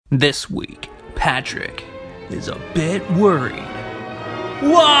This week, Patrick is a bit worried.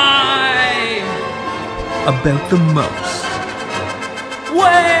 Why? About the most.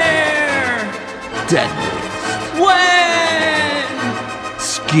 Where? Deadliest. When?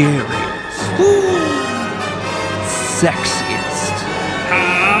 Scariest. Who? Sexiest.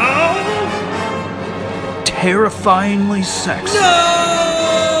 How? Terrifyingly sexy. No!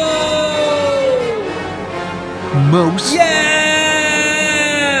 Most. Yeah!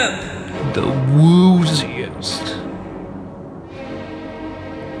 The wooziest.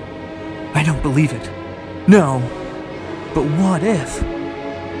 I don't believe it. No. But what if?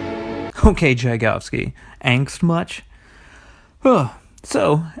 Okay, Tchaikovsky. Angst much?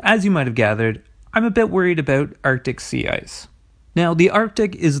 So, as you might have gathered, I'm a bit worried about Arctic sea ice. Now, the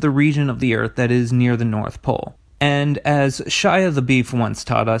Arctic is the region of the Earth that is near the North Pole. And as Shia the Beef once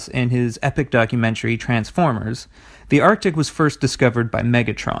taught us in his epic documentary Transformers, the Arctic was first discovered by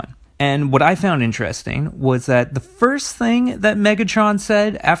Megatron. And what I found interesting was that the first thing that Megatron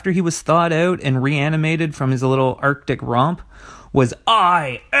said after he was thawed out and reanimated from his little Arctic romp was,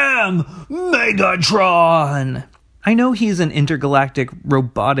 "I am Megatron!" I know he's an intergalactic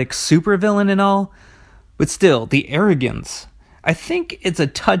robotic supervillain and all, but still, the arrogance. I think it's a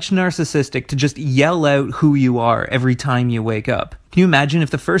touch narcissistic to just yell out who you are every time you wake up. Can you imagine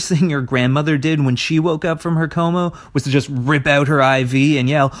if the first thing your grandmother did when she woke up from her coma was to just rip out her IV and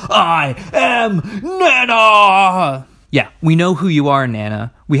yell, "I am Nana!" Yeah, we know who you are,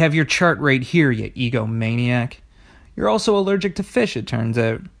 Nana. We have your chart right here, you egomaniac. You're also allergic to fish, it turns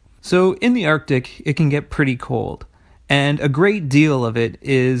out. So in the Arctic, it can get pretty cold, and a great deal of it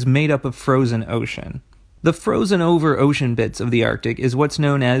is made up of frozen ocean. The frozen over ocean bits of the Arctic is what's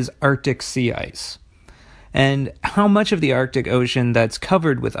known as Arctic sea ice. And how much of the Arctic Ocean that's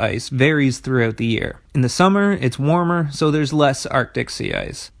covered with ice varies throughout the year. In the summer, it's warmer, so there's less Arctic sea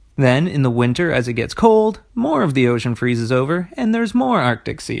ice. Then, in the winter, as it gets cold, more of the ocean freezes over, and there's more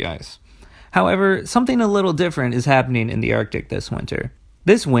Arctic sea ice. However, something a little different is happening in the Arctic this winter.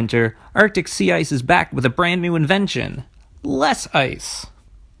 This winter, Arctic sea ice is back with a brand new invention: less ice.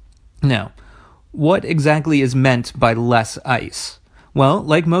 Now, what exactly is meant by less ice? Well,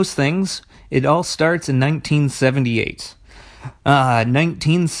 like most things, it all starts in 1978.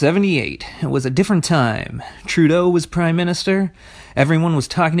 1978. It was a different time. Trudeau was Prime Minister, everyone was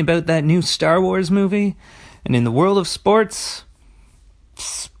talking about that new Star Wars movie, and in the world of sports,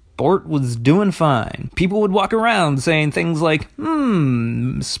 sport was doing fine. People would walk around saying things like,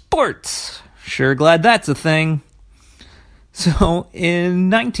 sports. Sure glad that's a thing. So, in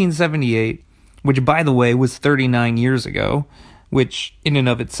 1978, which, by the way, was 39 years ago, which in and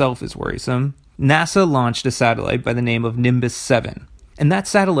of itself is worrisome, NASA launched a satellite by the name of Nimbus 7. And that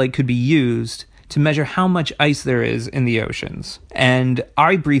satellite could be used to measure how much ice there is in the oceans. And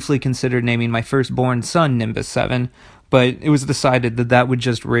I briefly considered naming my firstborn son Nimbus 7, but it was decided that that would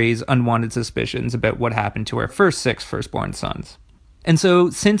just raise unwanted suspicions about what happened to our first 6 firstborn sons. And so,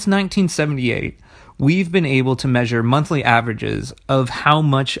 since 1978, we've been able to measure monthly averages of how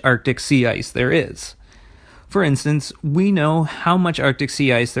much Arctic sea ice there is. For instance, we know how much Arctic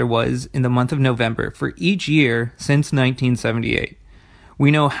sea ice there was in the month of November for each year since 1978. We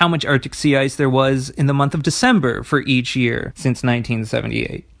know how much Arctic sea ice there was in the month of December for each year since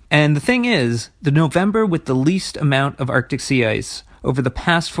 1978. And the thing is, the November with the least amount of Arctic sea ice over the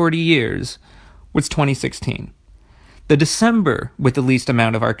past 40 years was 2016. The December with the least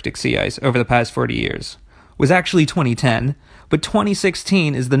amount of Arctic sea ice over the past 40 years was actually 2010, but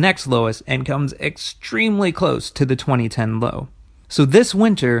 2016 is the next lowest and comes extremely close to the 2010 low. So this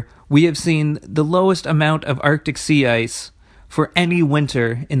winter, we have seen the lowest amount of Arctic sea ice for any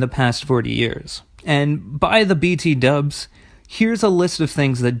winter in the past 40 years. And by the BT dubs, here's a list of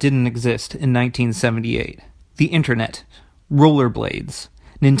things that didn't exist in 1978. The internet, rollerblades,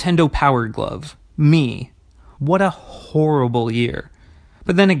 Nintendo Power Glove, me. What a horrible year.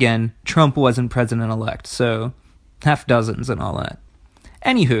 But then again, Trump wasn't president-elect, so half dozens and all that.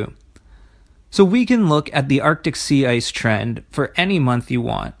 Anywho, so we can look at the Arctic sea ice trend for any month you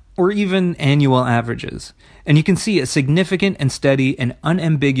want, or even annual averages, and you can see a significant and steady and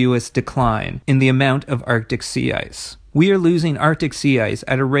unambiguous decline in the amount of Arctic sea ice. We are losing Arctic sea ice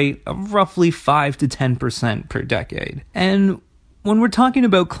at a rate of roughly 5 to 10% per decade. And when we're talking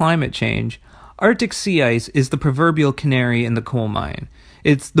about climate change, Arctic sea ice is the proverbial canary in the coal mine.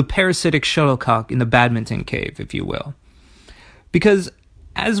 It's the parasitic shuttlecock in the badminton cave, if you will. Because,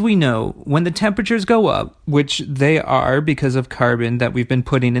 as we know, when the temperatures go up, which they are because of carbon that we've been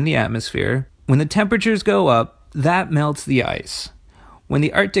putting in the atmosphere, when the temperatures go up, that melts the ice. When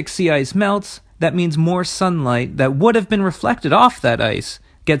the Arctic sea ice melts, that means more sunlight that would have been reflected off that ice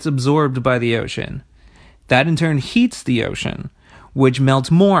gets absorbed by the ocean. That in turn heats the ocean, which melts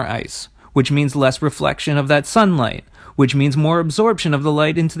more ice, which means less reflection of that sunlight, which means more absorption of the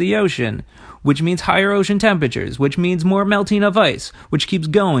light into the ocean, which means higher ocean temperatures, which means more melting of ice, which keeps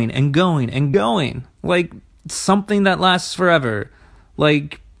going and going and going. Like something that lasts forever.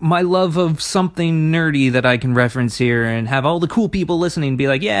 Like my love of something nerdy that I can reference here and have all the cool people listening be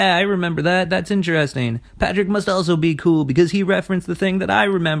like, yeah, I remember that. That's interesting. Patrick must also be cool because he referenced the thing that I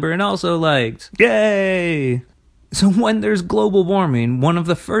remember and also liked. Yay! So when there's global warming, one of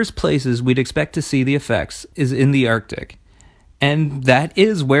the first places we'd expect to see the effects is in the Arctic. And that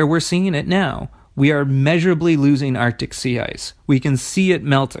is where we're seeing it now. We are measurably losing Arctic sea ice. We can see it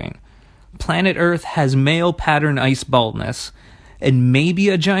melting. Planet Earth has male pattern ice baldness, and maybe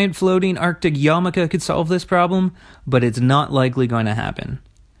a giant floating Arctic yarmulke could solve this problem, but it's not likely going to happen.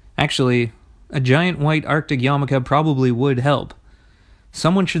 Actually, a giant white Arctic yarmulke probably would help.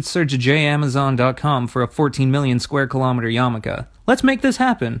 Someone should search jamazon.com for a 14 million square kilometer yarmulke. Let's make this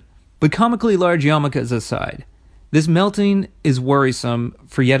happen. But comically large yarmulkes aside, this melting is worrisome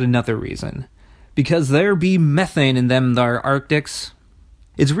for yet another reason. Because there be methane in them thar Arctics.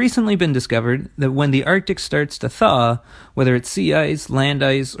 It's recently been discovered that when the Arctic starts to thaw, whether it's sea ice, land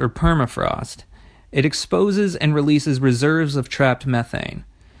ice, or permafrost, it exposes and releases reserves of trapped methane.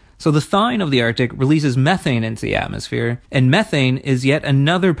 So the thawing of the Arctic releases methane into the atmosphere, and methane is yet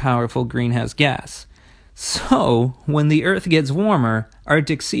another powerful greenhouse gas. So, when the Earth gets warmer,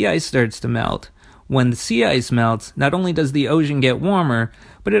 Arctic sea ice starts to melt. When the sea ice melts, not only does the ocean get warmer,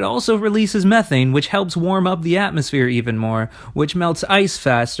 but it also releases methane, which helps warm up the atmosphere even more, which melts ice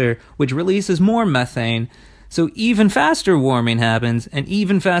faster, which releases more methane. So even faster warming happens, and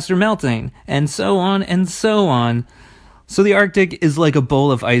even faster melting, and so on and so on. So the Arctic is like a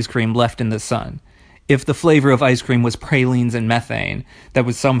bowl of ice cream left in the sun. If the flavor of ice cream was pralines and methane, that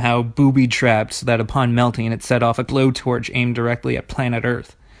was somehow booby-trapped so that upon melting it set off a blowtorch aimed directly at planet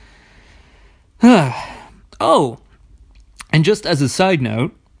Earth. Oh, and just as a side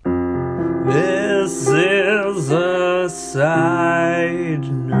note, this is a side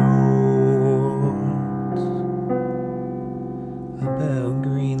note about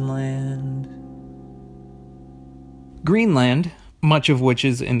Greenland. Greenland, much of which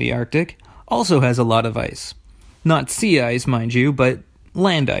is in the Arctic, also has a lot of ice. Not sea ice, mind you, but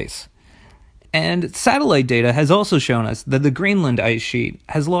land ice. And satellite data has also shown us that the Greenland ice sheet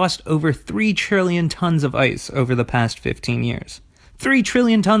has lost over 3 trillion tons of ice over the past 15 years. 3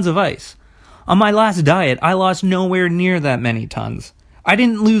 trillion tons of ice! On my last diet, I lost nowhere near that many tons. I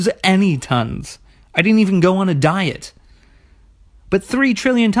didn't lose any tons. I didn't even go on a diet. But 3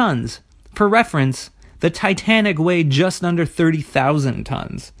 trillion tons. For reference, the Titanic weighed just under 30,000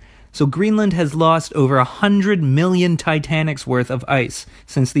 tons. So Greenland has lost over 100 million Titanics worth of ice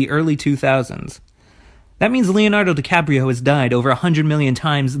since the early 2000s. That means Leonardo DiCaprio has died over 100 million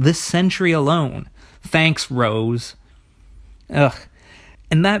times this century alone. Thanks, Rose. Ugh.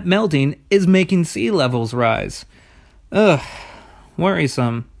 And that melting is making sea levels rise. Ugh.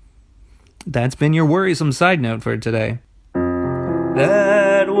 Worrisome. That's been your worrisome side note for today.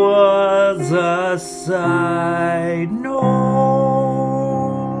 That was a side note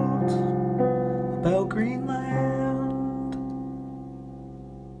about Greenland.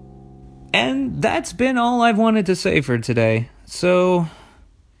 And that's been all I've wanted to say for today. So,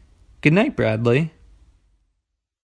 good night, Bradley.